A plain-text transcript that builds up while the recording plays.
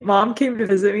mom came to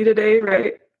visit me today,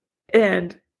 right?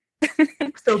 And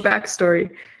so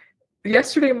backstory.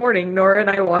 Yesterday morning, Nora and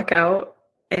I walk out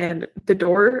and the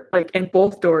door, like, and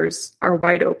both doors are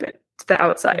wide open to the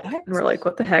outside. What? And we're like,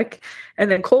 what the heck?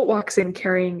 And then Colt walks in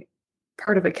carrying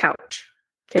part of a couch.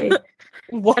 Okay.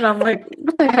 What? And I'm like,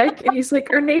 what the heck? And he's like,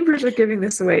 our neighbors are giving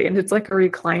this away. And it's like a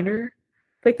recliner,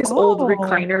 like this old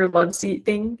recliner love seat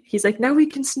thing. He's like, now we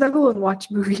can snuggle and watch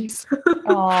movies.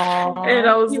 Aww, and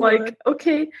I was like,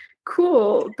 okay,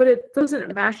 cool. But it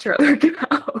doesn't match our other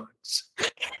couch.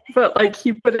 But like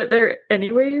he put it there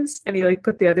anyways. And he like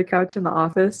put the other couch in the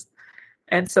office.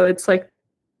 And so it's like,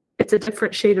 it's a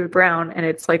different shade of brown. And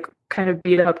it's like kind of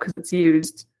beat up because it's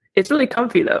used. It's really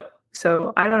comfy though.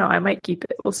 So I don't know. I might keep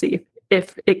it. We'll see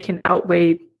if it can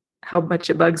outweigh how much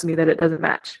it bugs me that it doesn't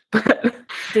match. But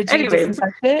did you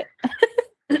disinfect it?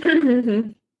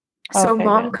 So Okay,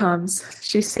 mom good. comes,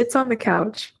 she sits on the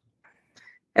couch,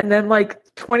 and then like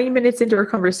 20 minutes into our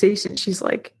conversation, she's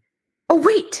like, "Oh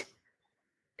wait,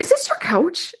 is this your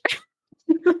couch?"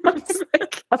 I was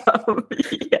like,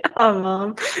 yeah,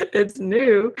 mom, it's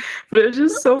new. But it was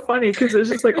just so funny because it was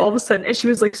just like all of a sudden, and she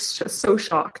was like so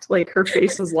shocked. Like her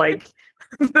face was like,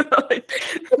 like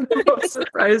the most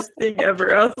surprised thing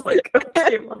ever. I was like,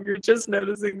 okay, mom, you're just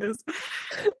noticing this.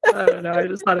 I don't know. I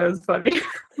just thought it was funny.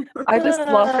 I just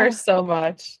love her so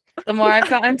much. The more I've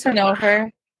gotten to know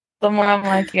her, the more I'm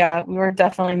like, yeah, we were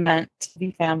definitely meant to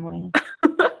be family.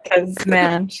 Because,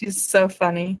 man, she's so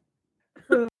funny.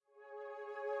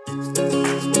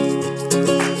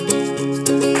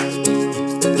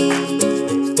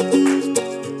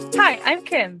 Hi, I'm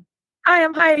Kim. Hi,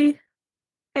 I'm Heidi.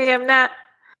 Hey, I'm Nat.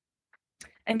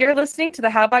 And you're listening to the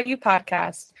How About You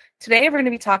podcast. Today, we're going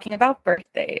to be talking about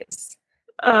birthdays.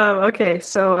 Okay,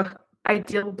 so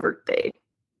ideal birthday.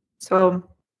 So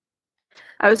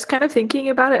I was kind of thinking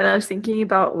about it, and I was thinking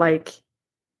about like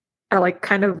a like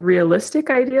kind of realistic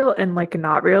ideal and like a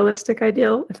not realistic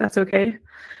ideal, if that's okay.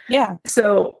 Yeah.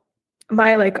 So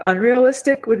my like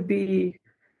unrealistic would be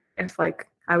if like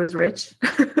I was rich,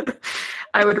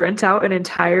 I would rent out an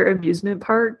entire amusement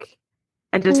park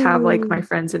and just have like my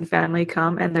friends and family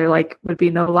come, and there like would be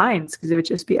no lines because it would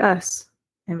just be us.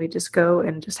 And we just go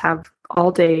and just have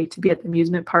all day to be at the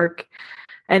amusement park.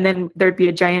 And then there'd be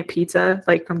a giant pizza,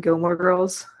 like from Gilmore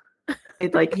Girls.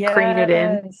 They'd like crane it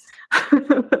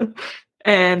in.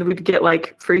 And we'd get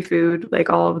like free food, like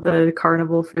all of the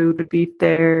carnival food would be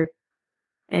there.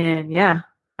 And yeah,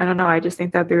 I don't know. I just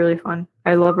think that'd be really fun.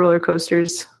 I love roller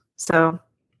coasters. So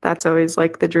that's always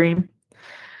like the dream.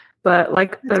 But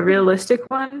like the realistic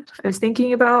one I was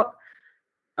thinking about,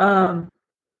 well,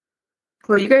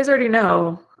 you guys already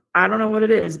know, I don't know what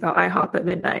it is about IHOP at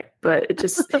midnight, but it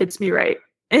just hits me right.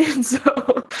 And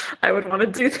so I would want to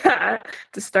do that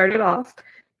to start it off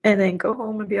and then go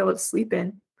home and be able to sleep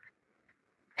in.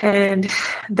 And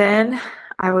then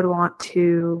I would want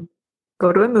to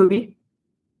go to a movie,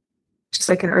 just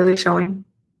like an early showing,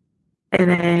 and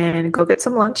then go get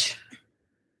some lunch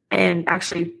and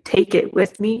actually take it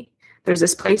with me. There's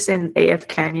this place in AF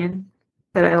Canyon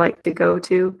that I like to go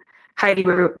to, Heidi,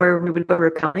 where we would go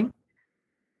rappelling.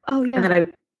 Oh, yeah. And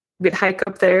then we'd hike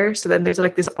up there. So then there's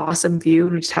like this awesome view,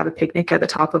 and we just have a picnic at the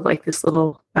top of like this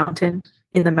little mountain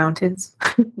in the mountains.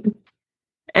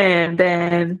 And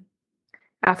then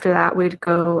after that, we'd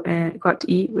go out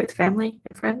to eat with family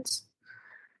and friends.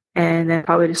 And then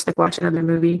probably just like watch another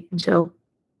movie and chill.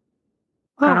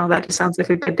 I don't know. That just sounds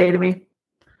like a good day to me.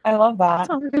 I love that.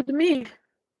 Sounds good to me.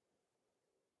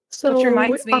 So which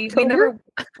reminds me, October?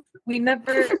 we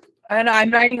never. I know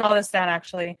I'm writing all this down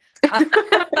actually.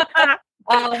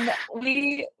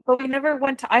 We never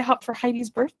went to IHOP for Heidi's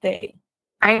birthday.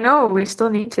 I know, we still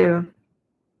need to.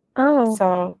 Oh,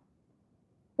 So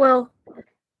well,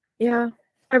 yeah.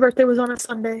 My birthday was on a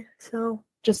Sunday, so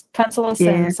just pencil us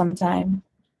Yeah. in sometime.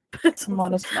 And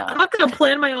let us I'm know. not gonna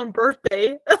plan my own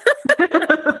birthday.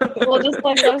 We'll just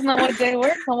let us know what day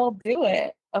works and we'll do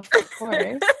it. Of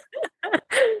course.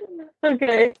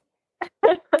 Okay.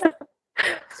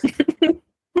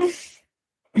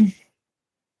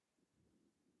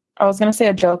 I was gonna say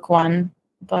a joke one,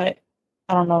 but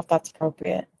I don't know if that's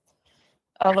appropriate.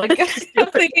 Like I'm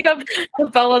thinking of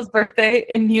Bella's birthday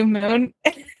in New Moon.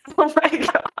 Oh my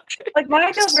god. Like my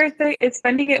ideal birthday is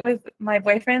spending it with my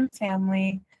boyfriend's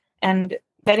family and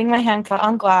getting my hand cut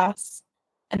on glass,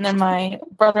 and then my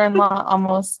brother-in-law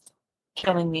almost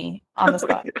killing me on the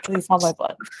spot because he smelled my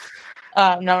blood.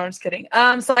 No, I'm just kidding.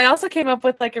 So I also came up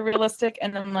with like a realistic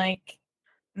and then like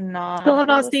not. Still have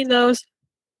not seen those.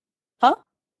 Huh?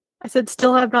 I said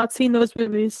still have not seen those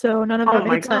movies, so none of Oh that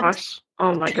my makes sense. gosh.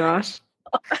 Oh my gosh.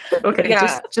 Okay,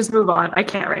 Yeah. just move on. I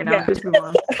can't right now. Yeah. Just move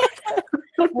on.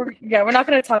 we're not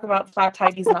going to talk about the fact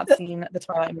Heidi's not seen the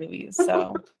Twilight movies.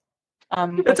 So,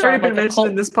 It's which already are been like a mentioned cult.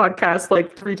 in this podcast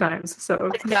like 3 times.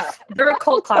 So Yeah, they're a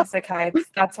cult classic, Heids.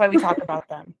 That's why we talk about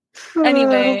them.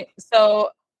 Anyway,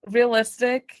 so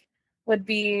realistic would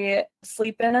be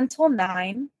sleep in until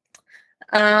 9.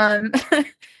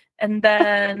 And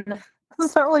then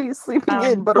It's not really sleeping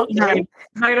in, but okay.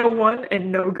 9:01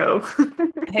 and no go.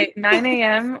 hey, 9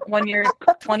 a.m. when you're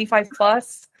 25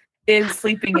 plus is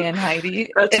sleeping in,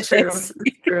 Heidi. That's true. It's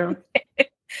That's true.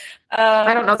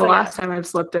 I don't know the last time I've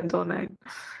slept until 9.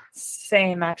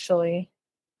 Same, actually.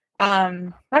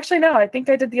 Actually, no, I think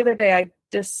I did the other day.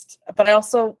 But I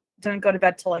also didn't go to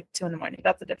bed till like 2 in the morning.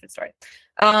 That's a different story.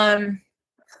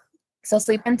 So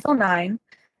sleep until 9,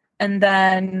 and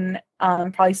then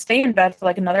probably stay in bed for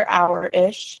like another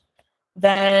hour-ish.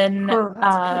 Then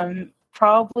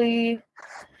probably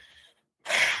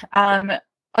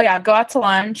go out to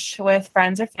lunch with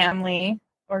friends or family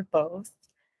or both,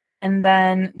 and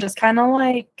then just kind of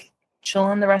like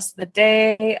chilling the rest of the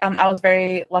day. I was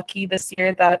very lucky this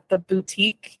year that the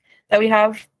boutique that we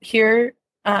have here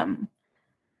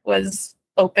was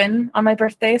open on my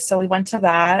birthday, so we went to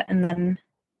that, and then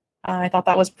I thought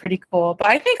that was pretty cool. But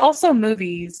I think also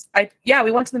movies.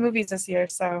 We went to the movies this year,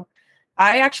 so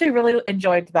I actually really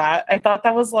enjoyed that. I thought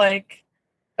that was like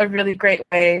a really great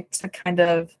way to kind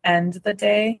of end the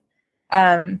day.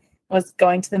 Was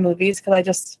going to the movies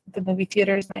because the movie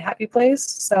theater is my happy place.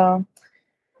 So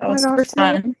that was super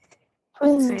fun.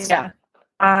 Yeah,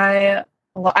 I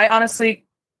honestly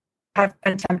have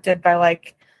been tempted by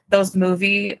like those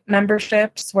movie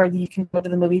memberships where you can go to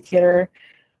the movie theater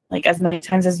like as many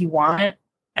times as you want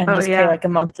and pay like a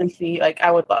monthly fee. Like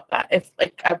I would love that if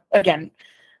like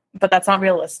but that's not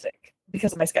realistic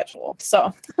because of my schedule.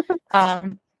 So,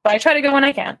 but I try to go when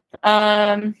I can.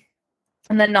 And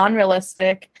then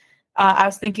non-realistic, I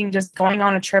was thinking just going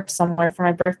on a trip somewhere for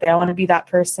my birthday. I want to be that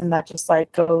person that just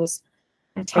like goes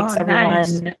and takes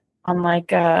everyone on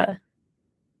like a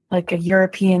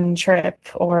European trip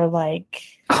or like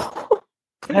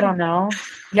I don't know.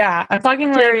 Yeah, I'm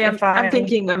talking Jerry, like I'm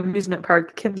thinking amusement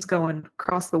park. Kim's going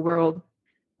across the world.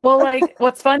 Well, like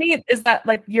what's funny is that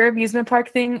like your amusement park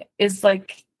thing is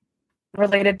like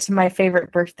related to my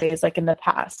favorite birthdays like in the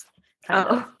past. Kind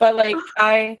of. But like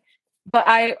I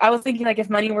was thinking like if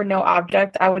money were no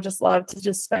object, I would just love to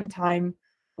just spend time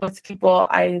with people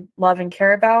I love and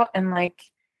care about, and like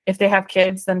if they have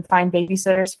kids, then find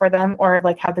babysitters for them, or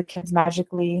like have the kids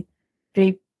magically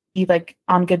be like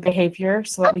on good behavior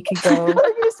so that we could go.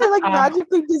 You said like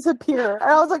magically disappear, and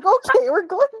I was like, okay, we're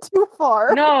going too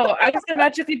far. No, I was gonna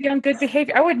magically be on good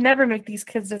behavior. I would never make these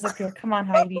kids disappear. Come on,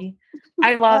 Heidi.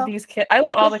 I love these kids. I love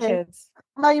all the kids.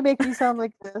 Now you make me sound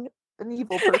like an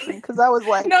evil person because I was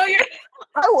like, no, you're.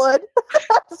 I would.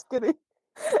 Just kidding.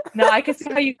 No, I can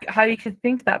see how you could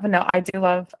think that, but no, I do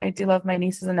love my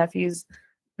nieces and nephews,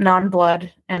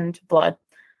 non-blood and blood,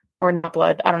 or not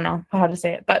blood. I don't know how to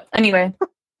say it, but anyway.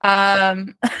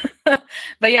 But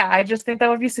yeah, I just think that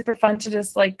would be super fun to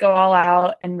just like go all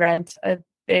out and rent a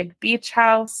big beach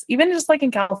house, even just like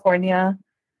in California,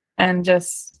 and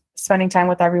just spending time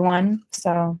with everyone.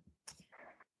 So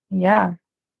yeah,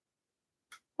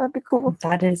 that'd be cool.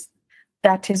 That is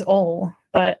all.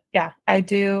 But yeah, I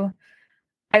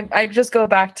just go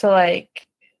back to like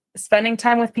spending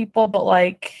time with people, but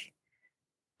like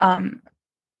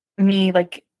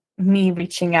me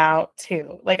reaching out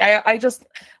too. Like I just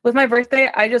with my birthday,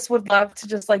 I just would love to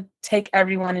just like take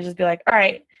everyone and just be like, all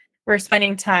right, we're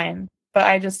spending time. But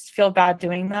I just feel bad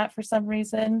doing that for some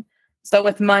reason. So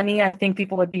with money, I think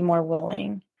people would be more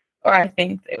willing. Or I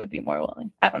think they would be more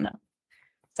willing. I don't know.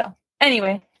 So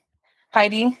anyway,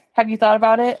 Heidi, have you thought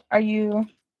about it? Are you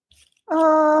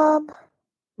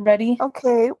ready?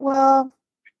 Okay, well,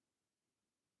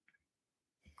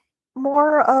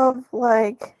 more of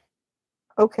like,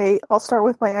 okay, I'll start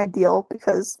with my ideal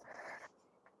because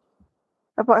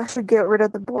I should get rid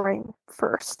of the boring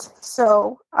first.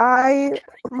 So my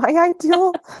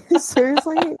ideal is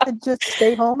seriously to just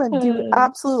stay home and do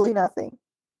absolutely nothing.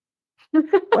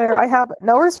 Where I have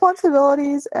no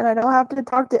responsibilities and I don't have to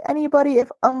talk to anybody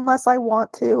unless I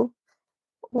want to.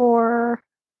 Or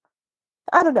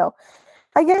I don't know.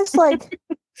 I guess like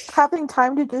having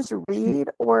time to just read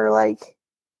or like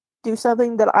do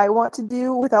something that I want to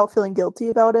do without feeling guilty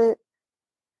about it.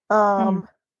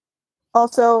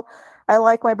 Also, I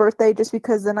like my birthday just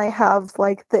because then I have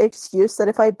like the excuse that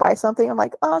if I buy something, I'm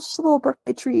like, oh, it's just a little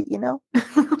birthday treat, you know?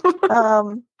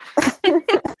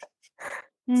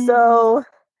 So,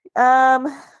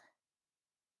 but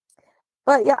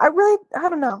yeah, I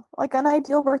don't know, like an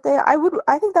ideal birthday, I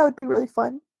think that would be really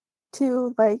fun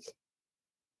to like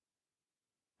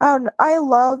I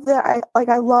love that.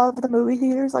 I love the movie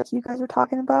theaters, like you guys were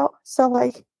talking about. So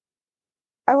like,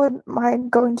 I wouldn't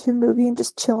mind going to a movie and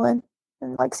just chilling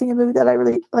and like seeing a movie that I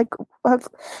really like. Have,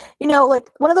 like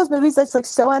one of those movies that's like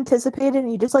so anticipated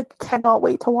and you just like cannot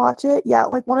wait to watch it. Yeah,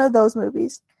 like one of those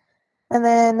movies. And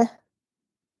then,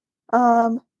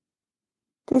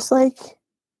 just like,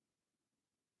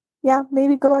 yeah,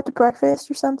 maybe go out to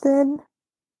breakfast or something.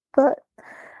 But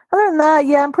other than that,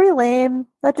 yeah, I'm pretty lame.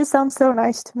 That just sounds so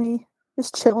nice to me.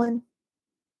 Just chilling.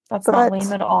 That's not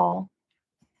lame at all.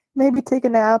 Maybe take a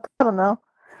nap. I don't know.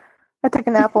 I took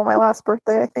a nap on my last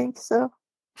birthday, I think, so.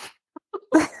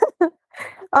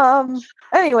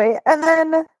 Anyway, and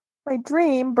then my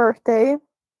dream birthday.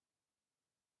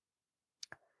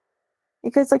 You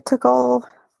guys like took all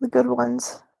the good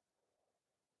ones.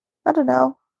 I don't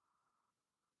know.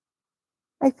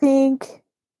 I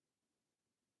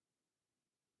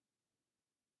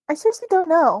seriously don't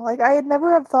know. Like, I had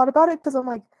never have thought about it because I'm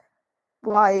like,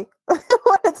 why?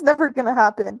 It's never gonna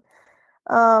happen.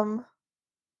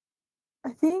 I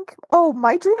think,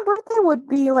 my dream birthday would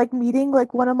be like meeting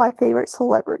like one of my favorite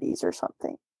celebrities or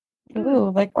something. Ooh,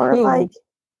 like Or who? like,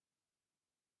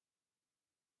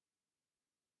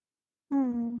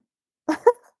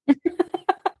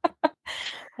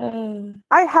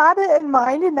 I had it in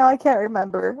mind and now I can't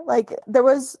remember. Like, there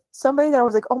was somebody that I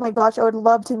was like, oh my gosh, I would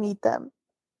love to meet them.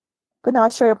 But now I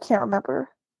straight up can't remember.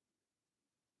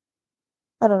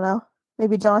 I don't know.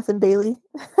 Maybe Jonathan Bailey.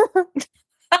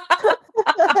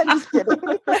 I'm just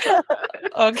kidding.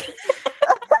 Okay.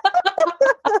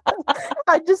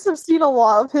 I just have seen a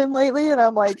lot of him lately, and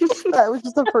I'm like, that was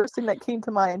just the first thing that came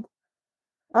to mind.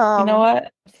 You know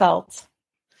what? Felt.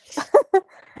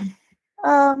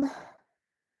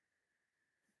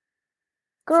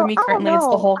 Girl, for me currently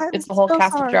it's the whole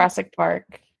cast of Jurassic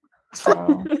Park.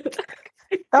 So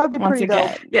that would be pretty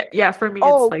dope. Yeah, for me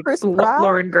it's like Chris Pratt?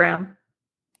 Lauren Graham.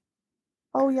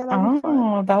 Oh yeah, that would be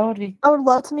fun. That would be. I would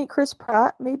love to meet Chris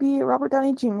Pratt, maybe Robert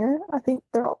Downey Jr. I think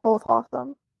they're both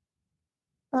awesome.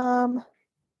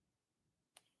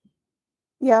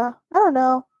 Yeah, I don't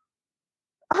know.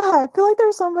 I feel like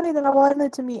there's somebody that I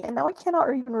wanted to meet, and now I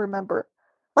cannot even remember.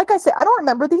 Like I said, I don't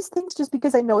remember these things just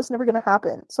because I know it's never going to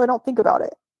happen, so I don't think about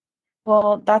it.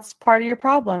 Well, that's part of your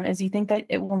problem, is you think that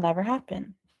it will never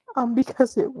happen.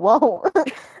 Because it won't.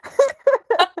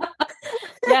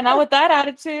 Yeah, not with that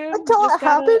attitude. Until it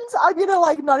happens, I'm gonna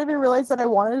like not even realize that I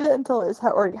wanted it until it's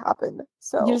already happened.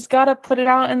 So you just gotta put it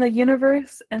out in the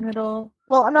universe, and it'll.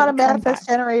 Well, I'm not a manifest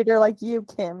generator like you,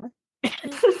 Kim.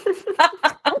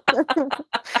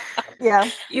 Yeah,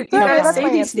 you gotta say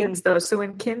these things though. So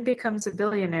when Kim becomes a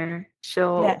billionaire,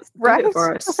 she'll do it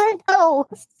for us. I know.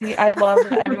 See, I love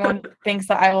that everyone thinks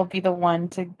that I will be the one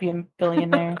to be a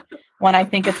billionaire when I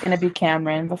think it's gonna be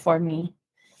Cameron before me.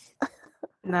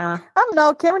 Nah. I don't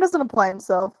know. Cameron doesn't apply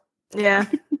himself. Yeah.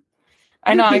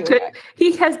 I know.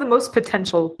 He has the most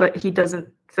potential, but he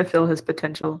doesn't fulfill his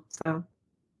potential. So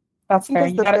that's fair.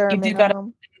 You do gotta put in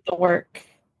the work.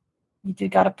 You do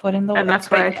gotta put in the work. And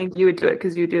that's why I think you would do it,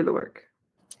 because you do the work.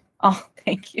 Oh,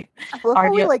 thank you.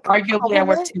 Arguably, I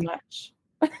work too much.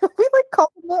 We like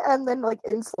compliment and then like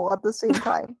insult at the same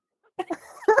time.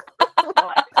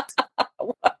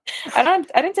 I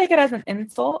didn't take it as an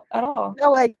insult at all.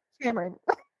 No, like Cameron.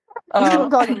 That's what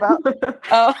I'm talking about.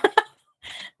 Oh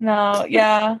no,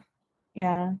 yeah.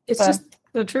 It's just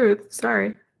the truth.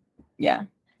 Sorry. Yeah.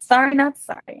 Sorry, not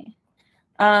sorry.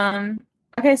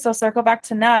 Okay, so circle back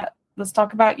to Nat. Let's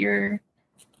talk about your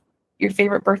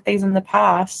favorite birthdays in the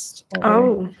past.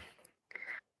 Oh.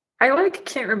 I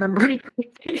can't remember any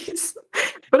birthdays.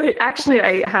 But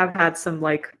I have had some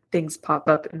like things pop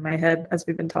up in my head as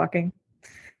we've been talking.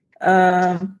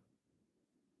 Well,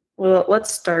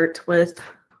 let's start with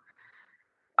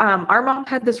our mom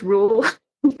had this rule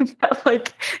that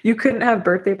like you couldn't have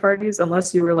birthday parties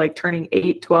unless you were like turning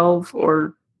 8, 12,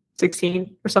 or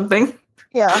 16 or something.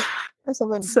 Yeah. Or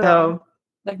something. So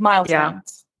like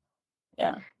milestones.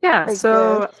 Yeah. Like,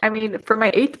 so I mean, for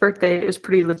my 8th birthday, it was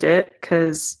pretty legit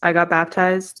because I got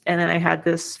baptized and then I had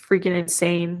this freaking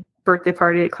insane birthday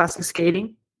party at classic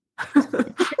skating.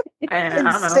 And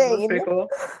I don't know, it was pretty cool.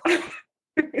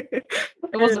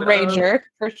 It was a rager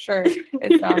for sure.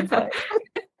 It sounds like.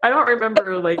 I don't remember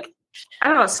I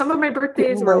don't know. Some of my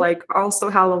birthdays were like also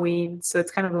Halloween, so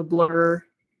it's kind of a blur.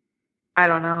 I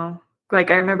don't know.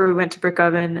 Like I remember we went to Brick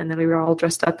Oven and then we were all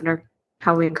dressed up in our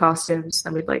Halloween costumes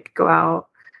and we'd like go out.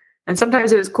 And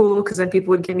sometimes it was cool because then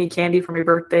people would give me candy for my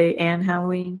birthday and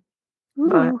Halloween.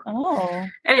 But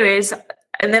anyways,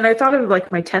 and then I thought of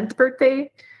like my 10th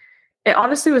birthday. It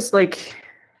honestly was like,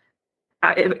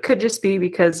 it could just be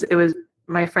because it was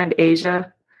my friend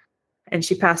Asia and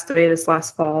she passed away this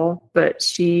last fall, but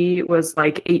she was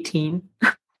like 18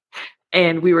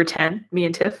 and we were 10, me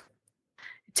and Tiff.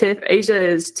 Asia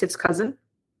is Tiff's cousin,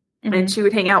 and she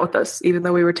would hang out with us even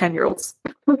though we were 10-year-olds.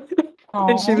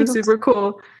 And she was super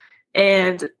cool.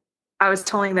 And I was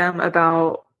telling them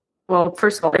about, well,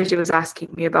 first of all, Asia was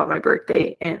asking me about my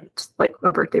birthday and like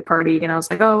a birthday party. And I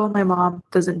was like, oh, well, my mom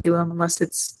doesn't do them unless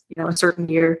it's, a certain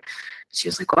year. She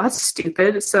was like, well, that's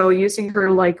stupid. So using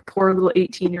her like poor little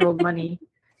 18-year-old money,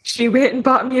 she went and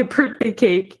bought me a birthday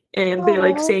cake, and they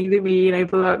like sang to me, and I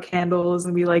blew out candles,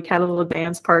 and we like had a little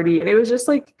dance party. And it was just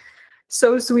like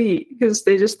so sweet because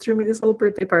they just threw me this little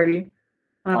birthday party.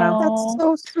 I don't know. That's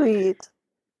so sweet.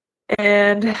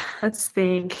 And let's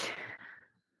think.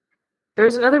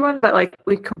 There's another one that like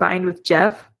we combined with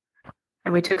Jeff,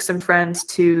 and we took some friends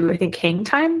to, I think, Hang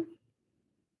Time,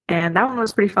 and that one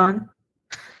was pretty fun.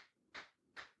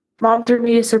 Mom threw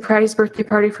me a surprise birthday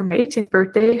party for my 18th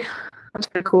birthday. That's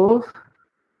pretty cool.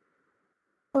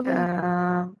 Okay.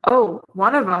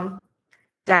 One of them,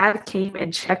 Dad came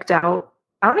and checked out.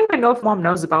 I don't even know if Mom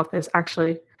knows about this,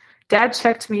 actually. Dad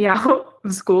checked me out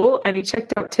of school, and he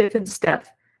checked out Tiff and Steph,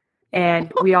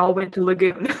 and we all went to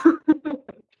Lagoon.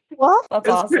 What? That's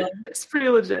awesome. It's pretty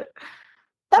legit.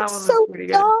 That's so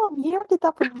dumb. You never did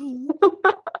that for me.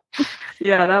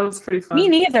 Yeah, that was pretty fun. Me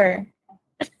neither.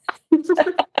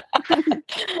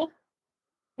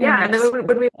 Yeah, and then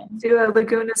when we went to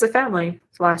Lagoon as a family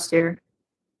last year,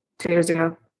 2 years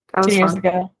ago. That was 2 years fun.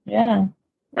 ago. Yeah.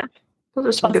 Those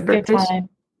are some That was good a good birthdays. time.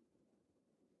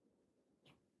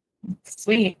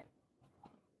 Sweet.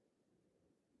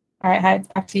 All right,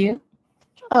 Hyde, back to you.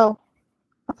 Oh,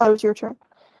 I thought it was your turn.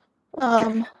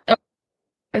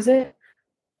 Is it?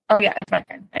 Oh yeah, it's my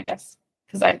turn, I guess.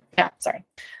 Sorry.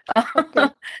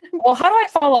 Well, how do I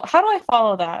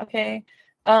follow that? Okay.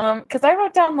 Because I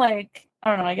wrote down like, I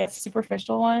don't know, I guess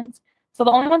superficial ones. So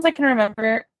the only ones I can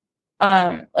remember,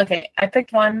 okay, I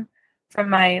picked one from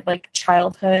my like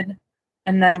childhood,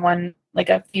 and then one, like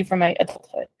a few from my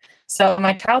adulthood. So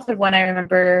my childhood one I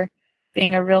remember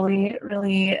being a really,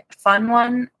 really fun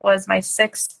one was my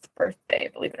 6th birthday,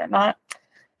 believe it or not.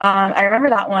 I remember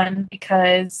that one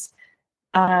because,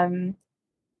 first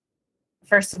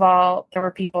of all, there were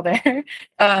people there.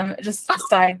 Just a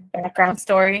side background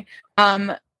story.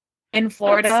 In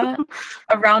Florida,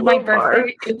 around my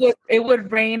birthday, it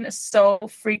would rain so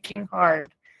freaking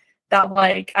hard that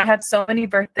like I had so many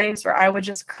birthdays where I would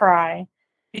just cry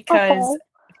because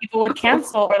people would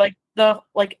cancel, or like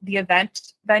the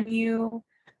event venue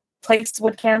place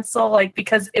would cancel, like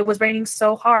because it was raining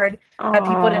so hard that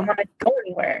people didn't want to go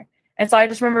anywhere. And so I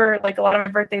just remember like a lot of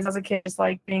my birthdays as a kid just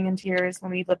like being in tears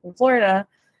when we lived in Florida.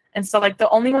 And so like the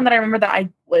only one that I remember that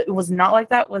it was not like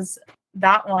that was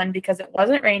that one, because it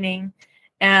wasn't raining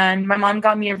and my mom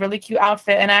got me a really cute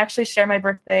outfit. And I actually share my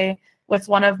birthday with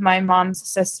one of my mom's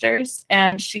sisters,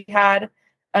 and she had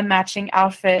a matching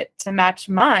outfit to match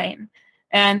mine.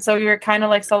 And so we were kind of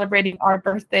like celebrating our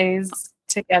birthdays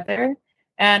together.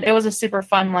 And it was a super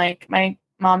fun, like my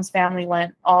mom's family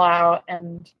went all out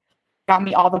and got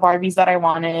me all the Barbies that I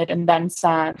wanted and then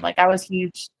some. Like I was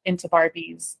huge into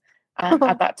Barbies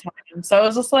at that time. So it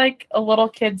was just like a little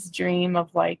kid's dream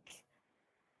of like,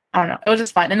 I don't know. It was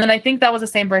just fun. And then I think that was the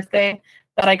same birthday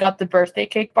that I got the birthday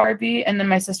cake Barbie. And then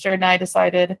my sister and I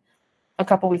decided a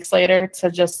couple weeks later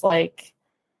to just like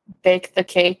bake the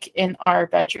cake in our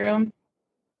bedroom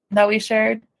that we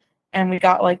shared. And we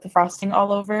got like the frosting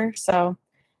all over. So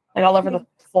like all over the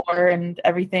floor and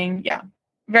everything. Yeah.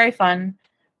 Very fun.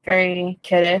 Very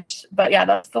kiddish. But yeah,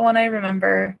 that's the one I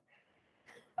remember.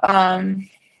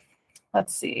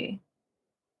 Let's see.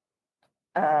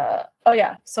 Oh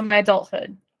yeah. So my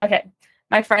adulthood. Okay.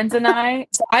 My friends and I,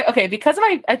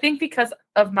 because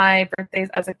of my birthdays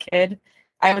as a kid,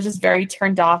 I was just very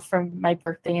turned off from my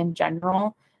birthday in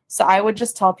general. So I would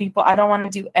just tell people I don't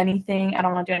want to do anything. I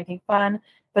don't want to do anything fun.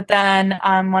 But then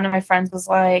one of my friends was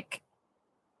like,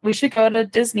 we should go to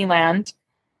Disneyland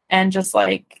and just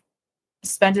like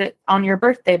spend it on your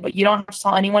birthday, but you don't have to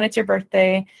tell anyone it's your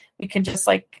birthday. We can just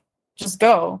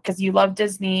go because you love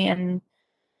Disney, and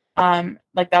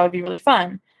like that would be really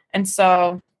fun. And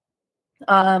so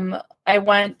I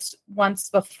went once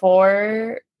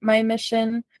before my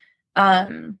mission,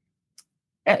 because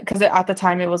at the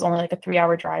time it was only like a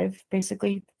 3-hour drive,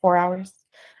 basically 4 hours.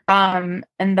 And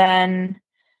then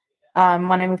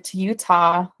when I moved to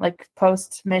Utah, like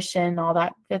post mission, all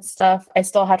that good stuff, I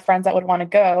still had friends that would want to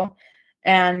go,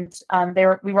 and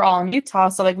we were all in Utah.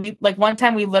 So like one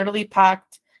time we literally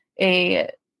packed a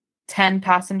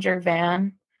 10-passenger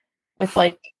van with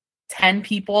like 10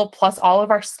 people plus all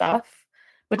of our stuff,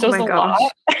 which was a lot.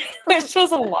 which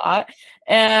was a lot.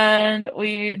 And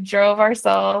we drove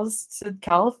ourselves to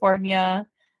California,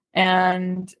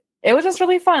 and it was just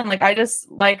really fun. Like, I just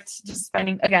liked just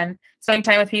spending time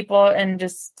with people and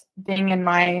just being in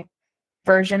my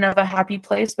version of a happy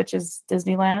place, which is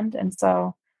Disneyland. And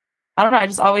so, I don't know, I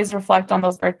just always reflect on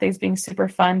those birthdays being super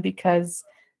fun because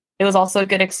it was also a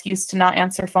good excuse to not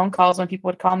answer phone calls when people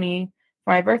would call me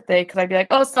for my birthday, because I'd be like,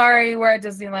 oh, sorry, we're at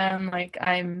Disneyland.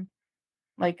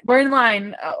 We're in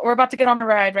line. We're about to get on the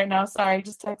ride right now. Sorry,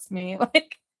 just text me.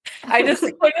 Like, I just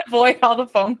would avoid all the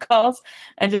phone calls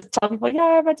and just tell people,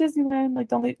 yeah, I'm at Disneyland. Like,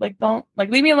 don't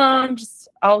leave me alone. Just,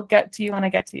 I'll get to you when I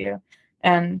get to you.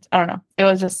 And I don't know. It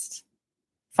was just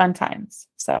fun times.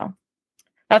 So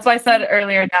that's why I said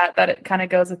earlier that it kind of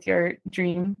goes with your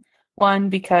dream one,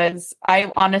 because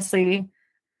I honestly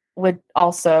would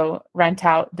also rent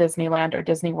out Disneyland or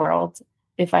Disney World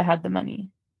if I had the money.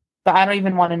 But I don't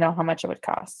even want to know how much it would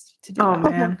cost to do that. Oh,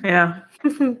 man. Yeah.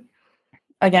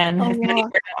 Again, if money were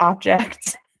an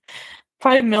object,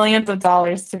 probably millions of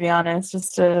dollars, to be honest,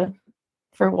 just for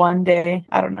one day.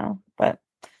 I don't know. But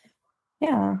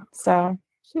yeah, so.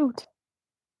 Shoot.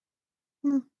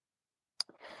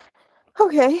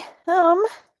 Okay.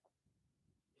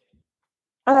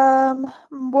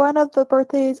 One of the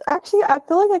birthdays, actually, I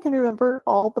feel like I can remember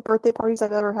all the birthday parties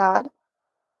I've ever had.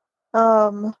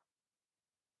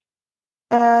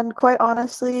 And quite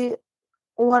honestly,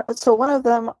 one of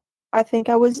them, I think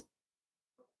it was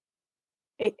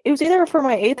either for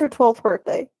my 8th or 12th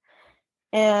birthday.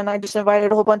 And I just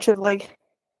invited a whole bunch of, like,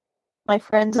 my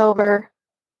friends over.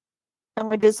 And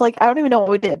we just, like, I don't even know what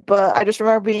we did, but I just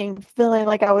remember feeling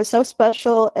like I was so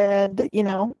special and,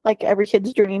 like every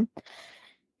kid's dream.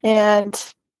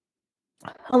 And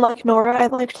unlike Nora, I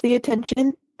liked the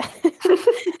attention.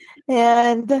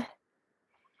 And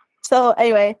so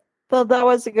anyway, so that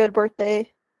was a good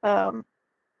birthday.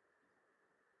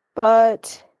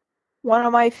 But one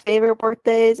of my favorite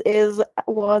birthdays is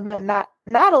one that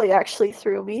Natalie actually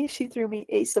threw me. She threw me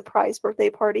a surprise birthday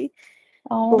party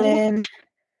when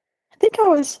I think I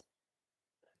was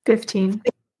 15.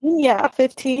 Yeah,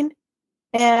 15.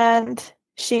 And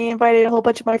she invited a whole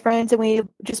bunch of my friends, and we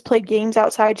just played games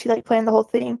outside. She planned the whole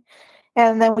thing.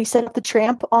 And then we set up the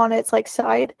tramp on its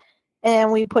side,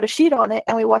 and we put a sheet on it,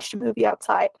 and we watched a movie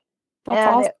outside.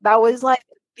 That's awesome. That was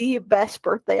the best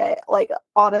birthday.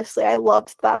 Honestly, I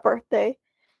loved that birthday.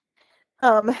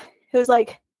 It was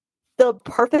the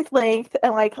perfect length,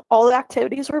 and all the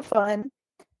activities were fun,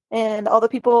 and all the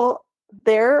people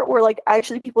there were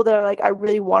actually people that I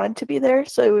really wanted to be there.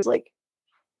 So it was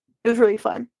really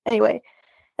fun. Anyway,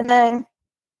 and then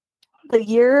the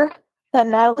year that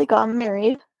Natalie got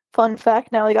married, fun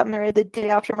fact, Natalie got married the day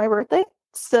after my birthday.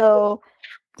 So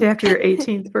day after your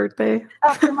 18th birthday.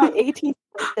 After my 18th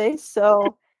birthday.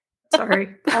 So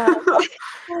sorry.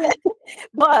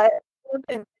 But one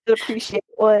thing to appreciate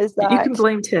was that you can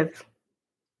blame Tiff.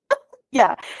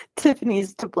 Yeah,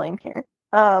 Tiffany's to blame here.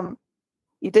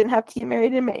 You didn't have to get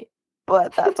married in May,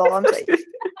 but that's all I'm saying.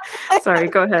 Sorry,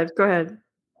 go ahead.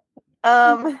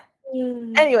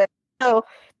 Anyway, so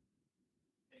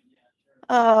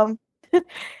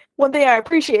one thing I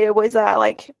appreciated was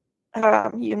that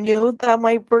you knew that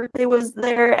my birthday was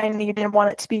there and you didn't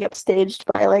want it to be upstaged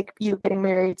by you getting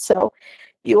married. So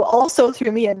you also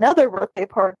threw me another birthday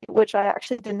party, which I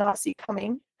actually did not see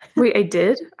coming. Wait, I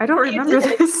did? I don't remember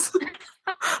this.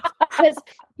 Because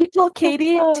you told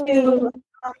Katie to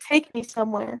take me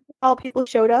somewhere. All people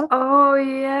showed up. Oh,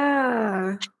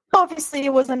 yeah. Obviously,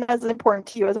 it wasn't as important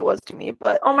to you as it was to me,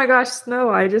 but... Oh my gosh,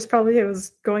 no. I just probably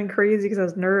was going crazy because I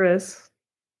was nervous.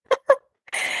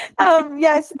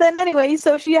 Yes, then anyway,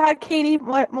 so she had Katie,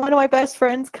 one of my best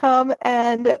friends, come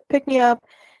and pick me up.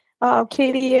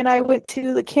 Katie and I went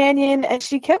to the canyon, and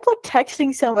she kept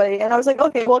texting somebody, and I was like,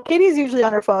 okay, well, Katie's usually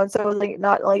on her phone, so I was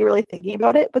not really thinking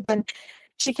about it, but then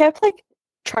she kept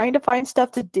trying to find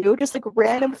stuff to do, just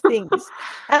random things,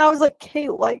 and I was like,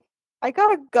 Kate, I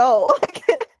gotta go, I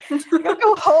gotta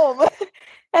go home.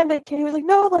 And then Katie was like,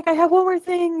 no, I have one more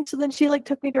thing. So then she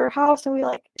took me to her house,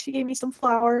 and she gave me some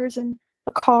flowers and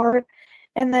a card,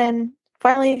 and then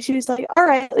finally she was like, all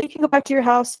right, you can go back to your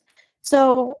house.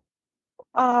 So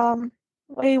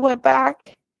we went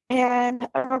back, and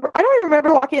I don't even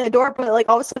remember walking in the door, but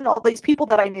all of a sudden all these people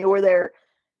that I knew were there,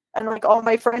 and all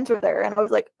my friends were there, and I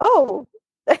was like, oh,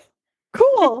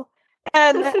 cool.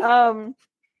 And then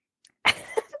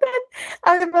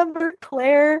I remember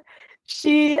Claire,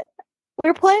 we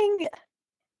were playing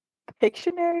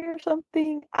Pictionary or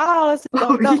something. I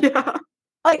don't know. Yeah.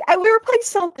 We were playing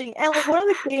something, and one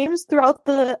of the games throughout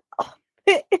the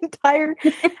entire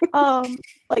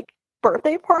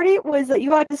birthday party was that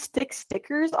you had to stick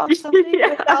stickers on something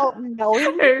without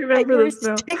knowing I remember that this you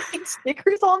were now. sticking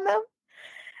stickers on them.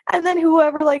 And then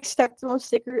whoever like stuck the most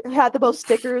stickers, had the most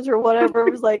stickers or whatever,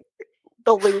 was like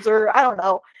the loser. I don't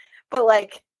know. But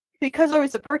like, because I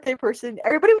was a birthday person,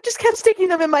 everybody just kept sticking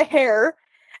them in my hair.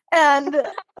 And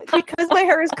because my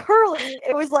hair is curly,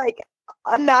 it was like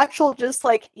a natural, just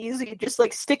like easy, just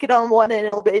like stick it on one and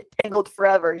it'll be tangled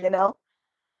forever, you know?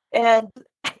 And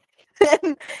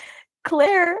then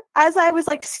Claire, as I was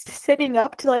like sitting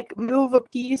up to like move a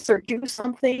piece or do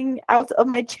something out of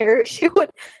my chair, she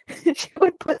would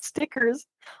put stickers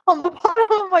on the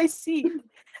bottom of my seat.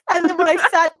 And then when I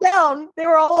sat down, they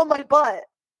were all on my butt.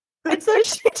 And so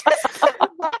she just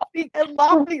kept laughing and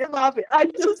laughing and laughing.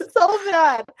 I'm just so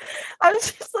mad. I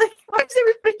was just like, why is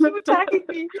everybody keep attacking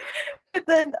me? And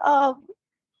then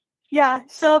yeah,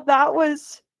 so that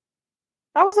was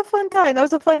a fun time. That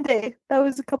was a fun day. That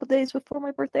was a couple days before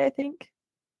my birthday, I think.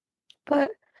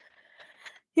 But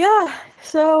yeah,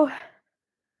 so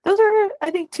those are,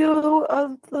 I think, two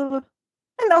of the,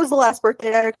 and that was the last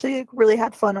birthday I actually really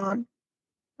had fun on.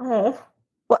 Oh.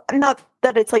 Well, not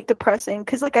that it's like depressing,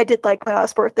 because like I did like my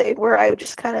last birthday where I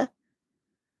just kind of,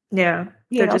 Yeah,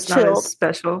 you they're know, just not chilled. as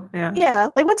special. Yeah. Yeah,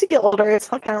 like once you get older, it's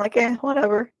kind of like,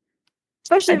 whatever.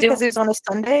 Especially because it was on a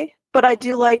Sunday. But I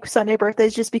do like Sunday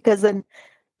birthdays just because then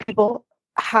people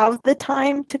have the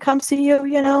time to come see you,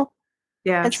 you know?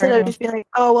 Yeah. Instead of just being like,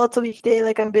 oh, well, it's a weekday,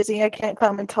 like I'm busy, I can't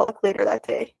come until like later that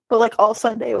day. But like all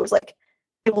Sunday, it was like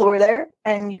people were there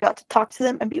and you got to talk to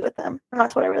them and be with them. And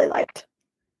that's what I really liked.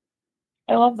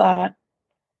 I love that.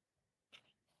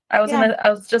 I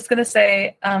was just gonna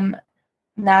say,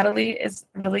 Natalie is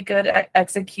really good at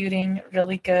executing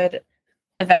really good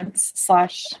events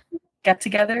 /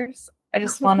 get-togethers. I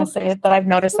just want to say that I've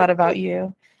noticed that about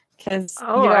you, because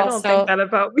you're I don't think that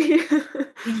about me.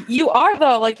 You are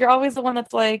though. Like you're always the one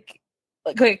that's like,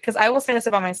 okay. Because I will say this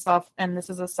about myself, and this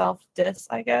is a self-diss,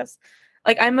 I guess.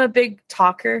 Like I'm a big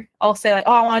talker. I'll say like,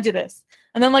 oh, I want to do this,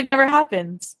 and then like never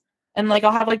happens. And like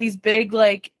I'll have like these big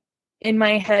like in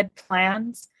my head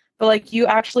plans, but like you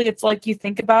actually, it's like you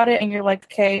think about it and you're like,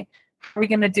 okay, how are we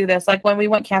gonna do this? Like when we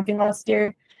went camping last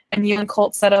year and you and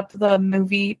Colt set up the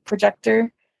movie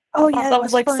projector. Oh yeah, that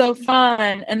was like fun. So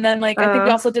fun. And then like I think we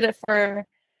also did it for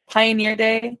Pioneer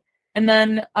Day, and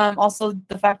then also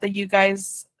the fact that you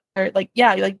guys are like,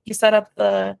 yeah, like you set up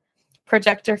the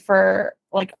projector for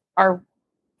like our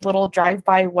little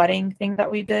drive-by wedding thing that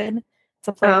we did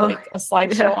to play like a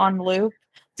slideshow on loop.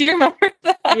 Do you remember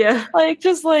that? Yeah. Like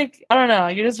just like, I don't know,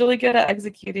 you're just really good at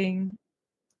executing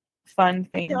fun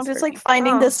things. You know, just like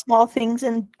finding the small things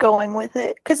and going with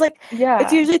it. Because like, yeah,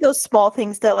 it's usually those small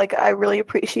things that like I really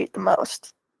appreciate the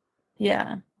most.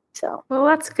 Yeah. So well,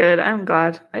 that's good. I'm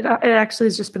glad. It actually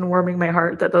has just been warming my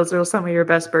heart that those are some of your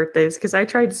best birthdays, because I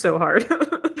tried so hard.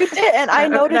 You did, and I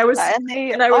noticed that,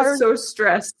 and I was so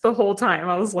stressed the whole time.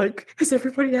 I was like, is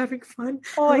everybody having fun?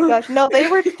 Oh my gosh, no, they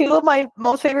were two of my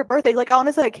most favorite birthdays. Like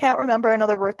honestly, I can't remember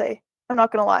another birthday. I'm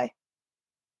not gonna lie.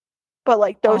 But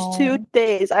like those 2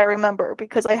 days I remember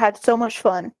because I had so much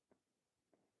fun.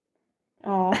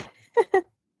 Oh.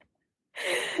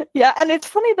 Yeah, and it's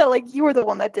funny that like you were the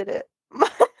one that did it.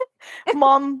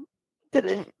 Mom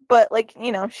didn't, but like,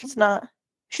 you know, she's not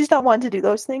one to do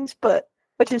those things, but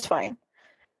which is fine.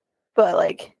 But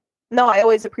like, no, I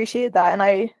always appreciated that, and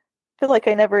I feel like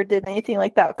I never did anything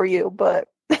like that for you, but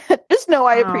just know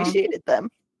I appreciated them.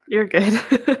 You're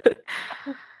good.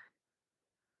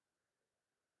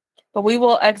 But we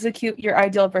will execute your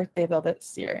ideal birthday though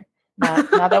this year.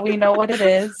 Now that we know what it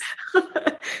is,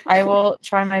 I will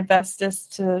try my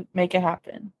bestest to make it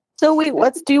happen. So wait,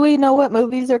 do we know what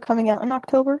movies are coming out in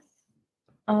October?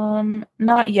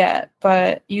 Not yet,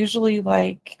 but usually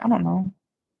like, I don't know,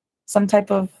 some type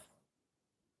of,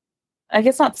 I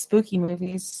guess not spooky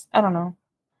movies. I don't know.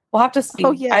 We'll have to see.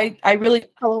 Oh yeah. I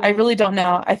really don't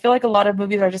know. I feel like a lot of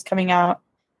movies are just coming out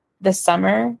this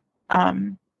summer.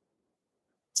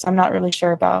 So I'm not really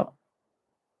sure about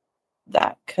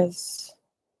that because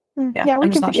yeah,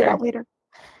 we can figure it out later.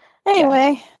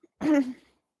 Anyway.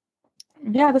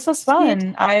 Yeah, this was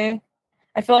fun. I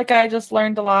feel like I just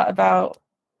learned a lot about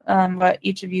what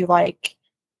each of you like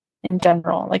in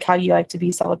general, like how you like to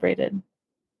be celebrated.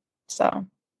 So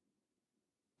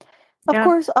of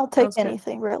course I'll take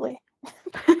anything, really.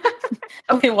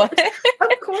 Okay, what?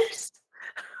 Of course.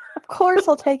 Of course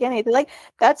I'll take anything. Like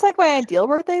that's like my ideal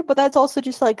birthday, but that's also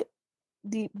just like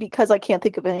because I can't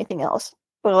think of anything else.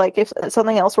 But like if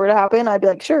something else were to happen, I'd be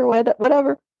like, sure,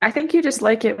 whatever. I think you just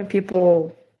like it when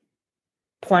people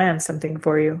plan something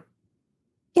for you.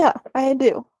 Yeah, I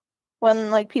do.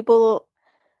 When like people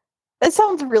It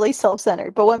sounds really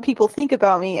self-centered, but when people think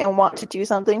about me and want to do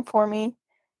something for me,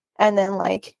 and then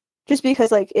like just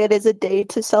because like it is a day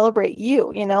to celebrate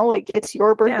you, you know, like it's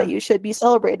your birthday, you should be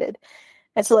celebrated.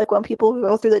 And so like when people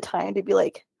go through the time to be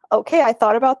like, okay, I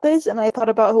thought about this and I thought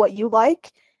about what you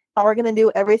like, and we're gonna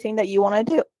do everything that you want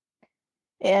to do.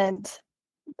 And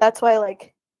that's why,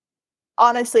 like,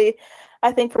 honestly,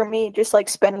 I think for me, just like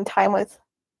spending time with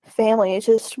family is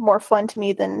just more fun to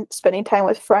me than spending time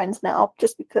with friends now,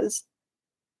 just because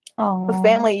with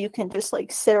family you can just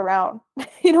like sit around.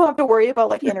 You don't have to worry about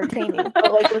like entertaining,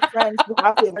 but like with friends you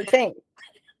have to entertain,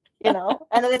 you know,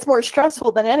 and then it's more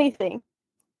stressful than anything.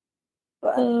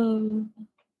 But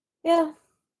yeah.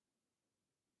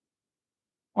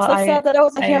 Well, so sad that I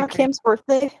wasn't here on Kim's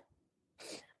birthday.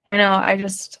 I know.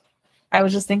 I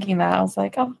was just thinking that. I was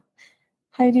like, oh,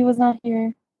 Heidi was not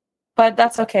here. But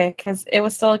that's okay, because it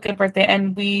was still a good birthday,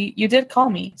 and you did call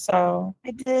me, so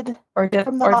I did. Or did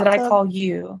I call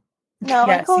you? No,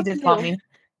 yes, you did call me.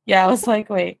 Yeah, I was like,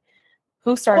 wait,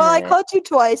 who started? Well, I called you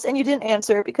twice, and you didn't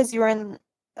answer because you were in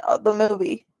the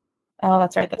movie. Oh,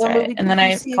 that's right. That's right. And then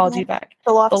I called you back.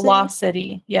 The Lost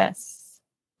City. Yes.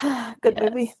 Good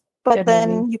movie. But good then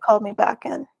movie. You called me back,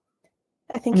 and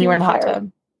I think you were in a hot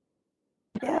tub.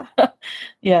 Yeah.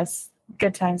 Yes.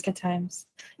 Good times. Good times.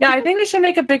 Yeah, I think we should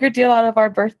make a bigger deal out of our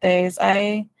birthdays.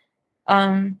 I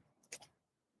don't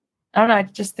know. I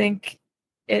just think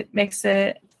it makes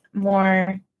it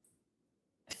more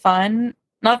fun.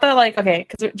 Not that like, okay,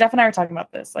 because Jeff and I were talking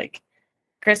about this. Like,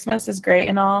 Christmas is great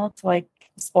and all to like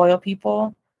spoil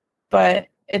people, but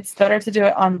it's better to do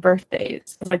it on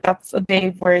birthdays. Like, that's a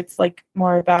day where it's like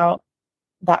more about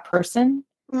that person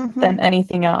than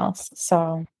anything else.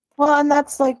 So, well, and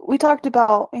that's like we talked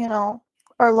about, you know,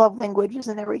 our love languages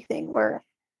and everything, where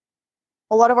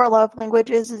a lot of our love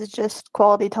languages is just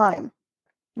quality time.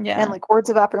 Yeah. And like words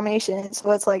of affirmation.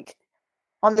 So it's like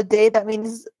on the day that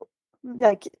means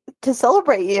like to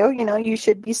celebrate you, you know, you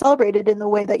should be celebrated in the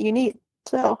way that you need.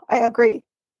 So I agree.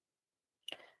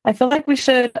 I feel like we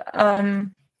should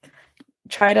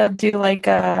try to do like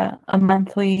a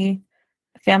monthly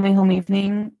family home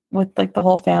evening with like the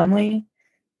whole family,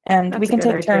 and we can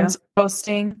take turns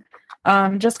posting.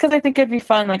 Just because I think it'd be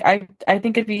fun. Like I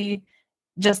think it'd be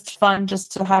just fun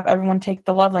just to have everyone take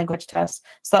the love language test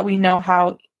so that we know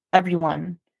how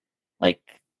everyone like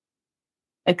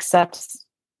accepts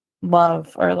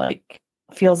love or like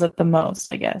feels it the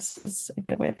most, I guess is a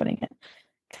good way of putting it.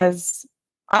 Because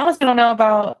I honestly don't know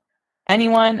about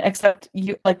anyone except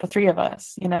you, like the three of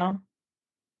us, you know?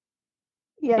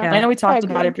 Yeah. I know we talked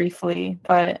about it briefly,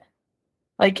 but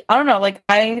like, I don't know, like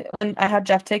when I had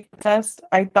Jeff take the test,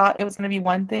 I thought it was going to be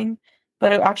one thing,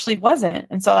 but it actually wasn't.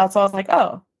 And so that's why I was like,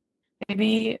 oh,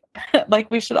 maybe like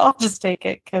we should all just take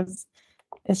it, because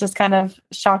it's just kind of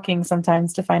shocking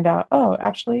sometimes to find out, oh,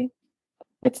 actually,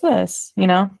 it's this, you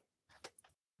know?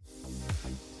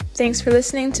 Thanks for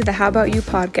listening to the How About You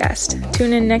podcast.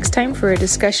 Tune in next time for a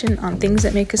discussion on things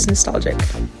that make us nostalgic.